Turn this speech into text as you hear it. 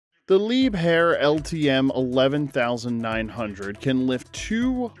The Liebherr LTM 11900 can lift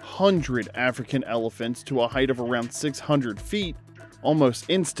 200 African elephants to a height of around 600 feet almost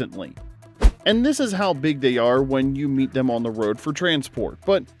instantly. And this is how big they are when you meet them on the road for transport.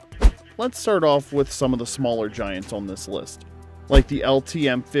 But let's start off with some of the smaller giants on this list, like the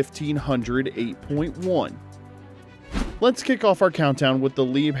LTM 1500 8.1. Let's kick off our countdown with the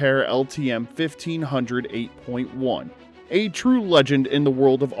Liebherr LTM 1500 8.1. A true legend in the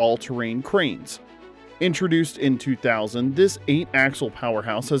world of all-terrain cranes. Introduced in 2000, this 8-axle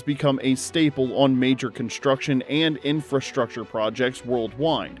powerhouse has become a staple on major construction and infrastructure projects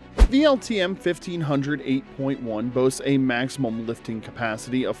worldwide. The LTM 1500 8.1 boasts a maximum lifting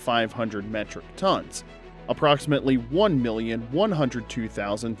capacity of 500 metric tons, approximately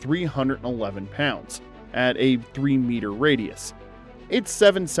 1,102,311 pounds, at a 3-meter radius. Its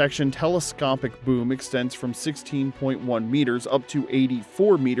 7-section telescopic boom extends from 16.1 meters up to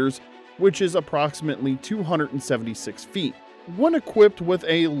 84 meters, which is approximately 276 feet. When equipped with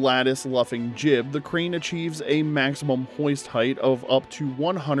a lattice luffing jib, the crane achieves a maximum hoist height of up to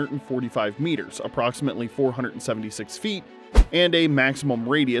 145 meters, approximately 476 feet, and a maximum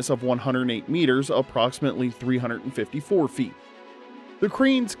radius of 108 meters, approximately 354 feet. The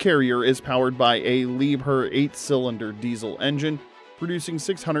crane's carrier is powered by a Liebherr 8-cylinder diesel engine, producing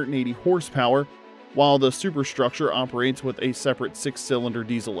 680 horsepower, while the superstructure operates with a separate 6-cylinder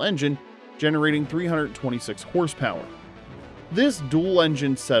diesel engine, generating 326 horsepower. This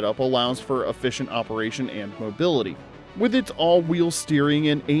dual-engine setup allows for efficient operation and mobility. With its all-wheel steering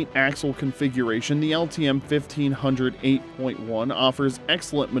and 8-axle configuration, the LTM 1500 8.1 offers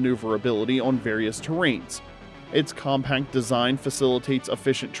excellent maneuverability on various terrains. Its compact design facilitates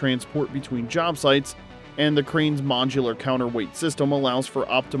efficient transport between job sites, and the crane's modular counterweight system allows for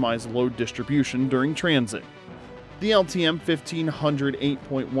optimized load distribution during transit. The LTM 1500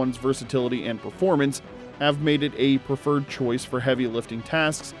 8.1's versatility and performance have made it a preferred choice for heavy lifting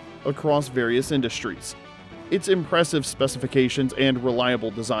tasks across various industries. Its impressive specifications and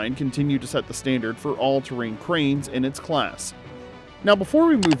reliable design continue to set the standard for all-terrain cranes in its class. Now before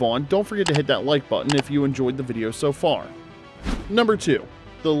we move on, don't forget to hit that like button if you enjoyed the video so far. Number 2.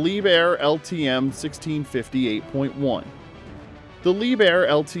 The Liebherr LTM 1650 8.1. The Liebherr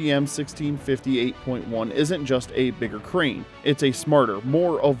LTM 1650 8.1 isn't just a bigger crane, it's a smarter,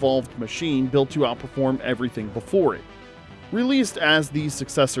 more evolved machine built to outperform everything before it. Released as the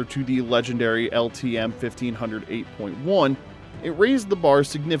successor to the legendary LTM 1500 8.1, it raised the bar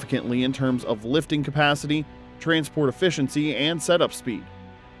significantly in terms of lifting capacity, transport efficiency, and setup speed.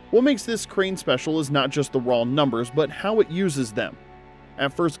 What makes this crane special is not just the raw numbers, but how it uses them.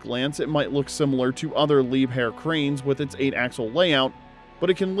 At first glance, it might look similar to other Liebherr cranes with its 8-axle layout, but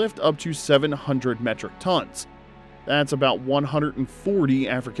it can lift up to 700 metric tons. That's about 140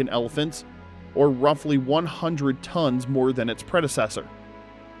 African elephants, or roughly 100 tons more than its predecessor.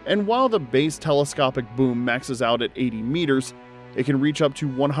 And while the base telescopic boom maxes out at 80 meters, it can reach up to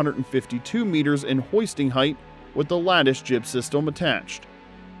 152 meters in hoisting height with the lattice jib system attached.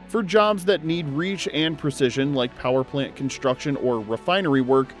 For jobs that need reach and precision like power plant construction or refinery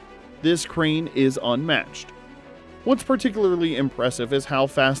work, this crane is unmatched. What's particularly impressive is how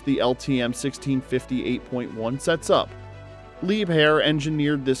fast the LTM 1650 8.1 sets up. Liebherr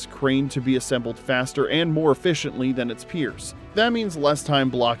engineered this crane to be assembled faster and more efficiently than its peers. That means less time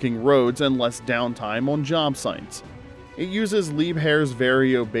blocking roads and less downtime on job sites. It uses Liebherr's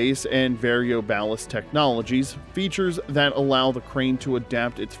Vario base and Vario ballast technologies, features that allow the crane to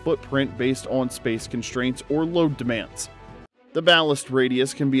adapt its footprint based on space constraints or load demands. The ballast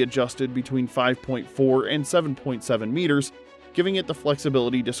radius can be adjusted between 5.4 and 7.7 meters, giving it the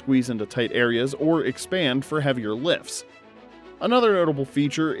flexibility to squeeze into tight areas or expand for heavier lifts. Another notable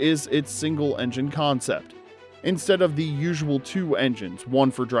feature is its single-engine concept. Instead of the usual 2 engines, one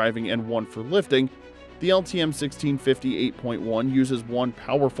for driving and one for lifting, the LTM 1650 8.1 uses one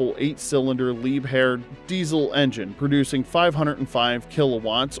powerful 8-cylinder Liebherr diesel engine producing 505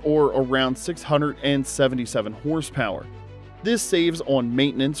 kilowatts or around 677 horsepower. This saves on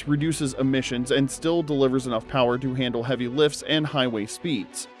maintenance, reduces emissions, and still delivers enough power to handle heavy lifts and highway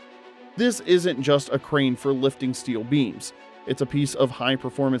speeds. This isn't just a crane for lifting steel beams. It's a piece of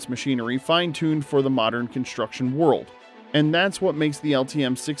high-performance machinery fine-tuned for the modern construction world. And that's what makes the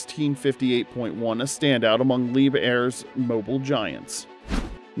LTM 1650 8.1 a standout among Liebherr's mobile giants.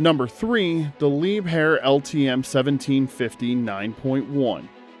 Number 3. The Liebherr LTM 1750 9.1.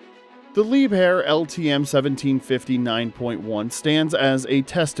 The Liebherr LTM 1750 9.1 stands as a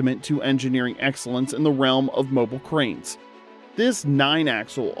testament to engineering excellence in the realm of mobile cranes. This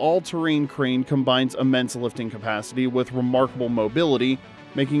 9-axle all-terrain crane combines immense lifting capacity with remarkable mobility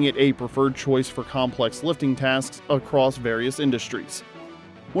making it a preferred choice for complex lifting tasks across various industries.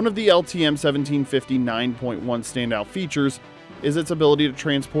 One of the LTM 1750 9.1 standout features is its ability to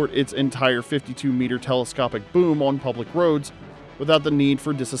transport its entire 52-meter telescopic boom on public roads without the need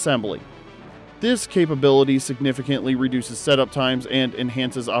for disassembly. This capability significantly reduces setup times and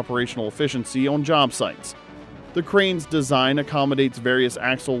enhances operational efficiency on job sites. The crane's design accommodates various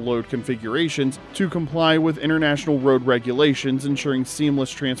axle load configurations to comply with international road regulations, ensuring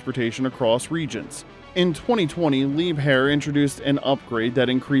seamless transportation across regions. In 2020, Liebherr introduced an upgrade that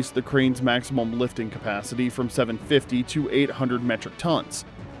increased the crane's maximum lifting capacity from 750 to 800 metric tons.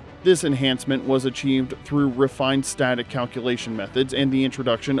 This enhancement was achieved through refined static calculation methods and the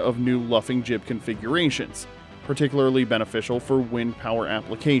introduction of new luffing jib configurations, particularly beneficial for wind power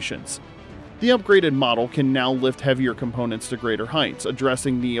applications. The upgraded model can now lift heavier components to greater heights,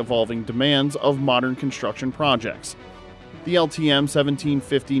 addressing the evolving demands of modern construction projects. The LTM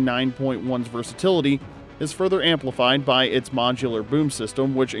 1750 9.1's versatility is further amplified by its modular boom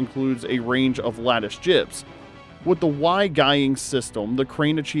system, which includes a range of lattice jibs. With the Y-guying system, the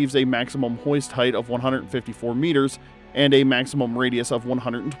crane achieves a maximum hoist height of 154 meters and a maximum radius of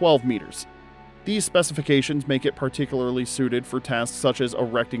 112 meters. These specifications make it particularly suited for tasks such as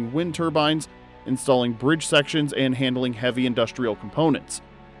erecting wind turbines, installing bridge sections, and handling heavy industrial components.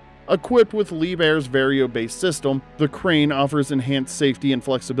 Equipped with Liebherr's Vario-based system, the crane offers enhanced safety and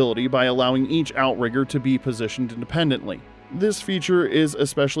flexibility by allowing each outrigger to be positioned independently. This feature is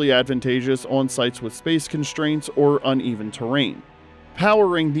especially advantageous on sites with space constraints or uneven terrain.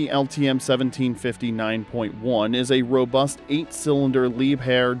 Powering the LTM 1750 9.1 is a robust 8-cylinder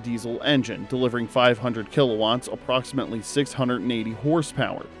Liebherr diesel engine, delivering 500 kilowatts, approximately 680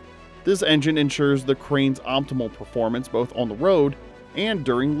 horsepower. This engine ensures the crane's optimal performance both on the road and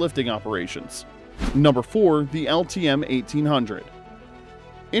during lifting operations. Number 4. The LTM 1800.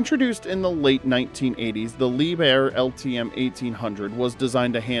 Introduced in the late 1980s, the Liebherr LTM 1800 was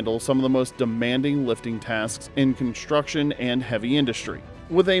designed to handle some of the most demanding lifting tasks in construction and heavy industry.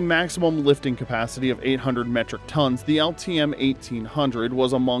 With a maximum lifting capacity of 800 metric tons, the LTM 1800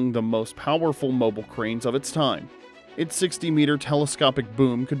 was among the most powerful mobile cranes of its time. Its 60-meter telescopic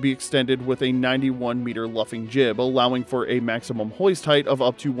boom could be extended with a 91-meter luffing jib, allowing for a maximum hoist height of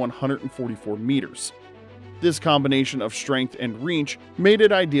up to 144 meters. This combination of strength and reach made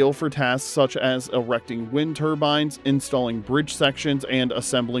it ideal for tasks such as erecting wind turbines, installing bridge sections, and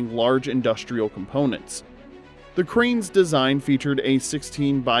assembling large industrial components. The crane's design featured a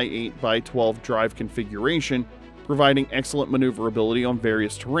 16 by 8 by 12 drive configuration, providing excellent maneuverability on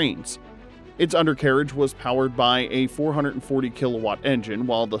various terrains. Its undercarriage was powered by a 440 kilowatt engine,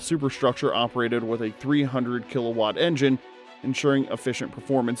 while the superstructure operated with a 300 kilowatt engine, ensuring efficient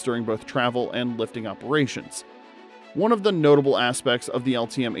performance during both travel and lifting operations. One of the notable aspects of the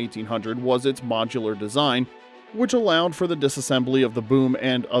LTM 1800 was its modular design, which allowed for the disassembly of the boom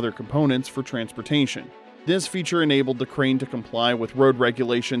and other components for transportation. This feature enabled the crane to comply with road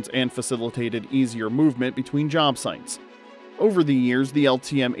regulations and facilitated easier movement between job sites. Over the years, the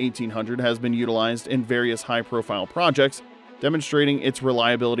LTM 1800 has been utilized in various high-profile projects, demonstrating its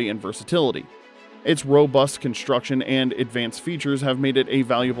reliability and versatility. Its robust construction and advanced features have made it a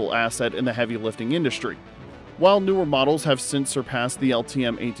valuable asset in the heavy lifting industry. While newer models have since surpassed the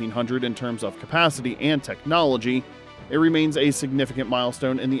LTM 1800 in terms of capacity and technology, it remains a significant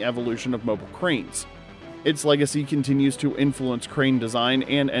milestone in the evolution of mobile cranes. Its legacy continues to influence crane design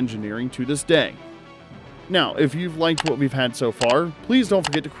and engineering to this day. Now, if you've liked what we've had so far, please don't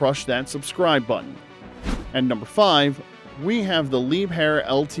forget to crush that subscribe button. And number 5, we have the Liebherr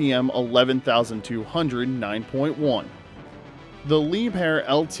LTM 11200 9.1. The Liebherr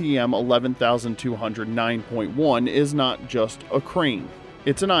LTM 11200 9.1 is not just a crane,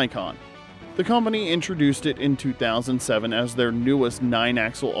 it's an icon. The company introduced it in 2007 as their newest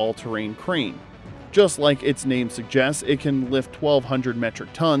 9-axle all-terrain crane. Just like its name suggests, it can lift 1,200 metric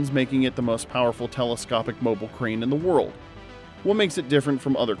tons, making it the most powerful telescopic mobile crane in the world. What makes it different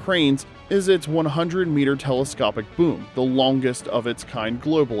from other cranes is its 100-meter telescopic boom, the longest of its kind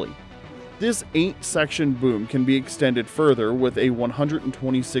globally. This 8-section boom can be extended further with a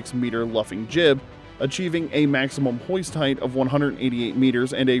 126-meter luffing jib, achieving a maximum hoist height of 188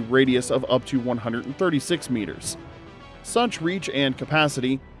 meters and a radius of up to 136 meters. Such reach and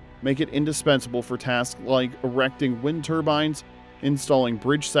capacity make it indispensable for tasks like erecting wind turbines, installing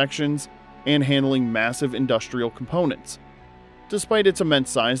bridge sections, and handling massive industrial components. Despite its immense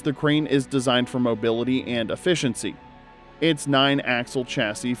size, the crane is designed for mobility and efficiency. Its 9-axle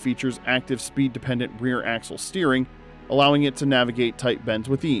chassis features active speed-dependent rear axle steering, allowing it to navigate tight bends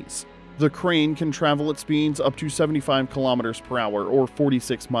with ease. The crane can travel at speeds up to 75 kilometers per hour or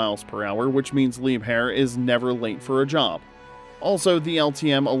 46 miles per hour, which means Liebherr is never late for a job. Also, the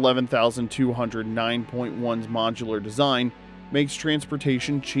LTM 11209.1's modular design makes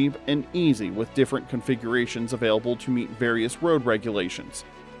transportation cheap and easy with different configurations available to meet various road regulations.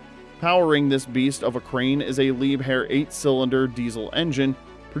 Powering this beast of a crane is a Liebherr 8-cylinder diesel engine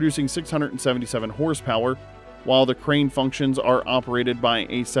producing 677 horsepower, while the crane functions are operated by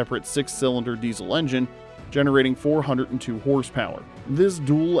a separate 6-cylinder diesel engine generating 402 horsepower. This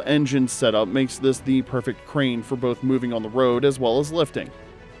dual engine setup makes this the perfect crane for both moving on the road as well as lifting.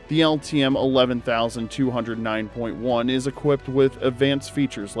 The LTM 11209.1 is equipped with advanced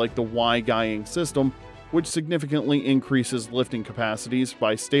features like the Y-guying system, which significantly increases lifting capacities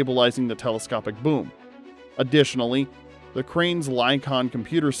by stabilizing the telescopic boom. Additionally, the crane's Lycon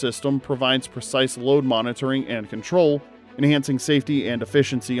computer system provides precise load monitoring and control, enhancing safety and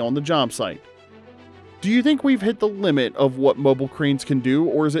efficiency on the job site. Do you think we've hit the limit of what mobile cranes can do,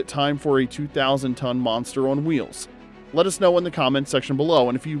 or is it time for a 2,000-ton monster on wheels? Let us know in the comments section below,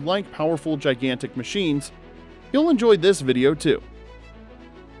 and if you like powerful, gigantic machines, you'll enjoy this video too.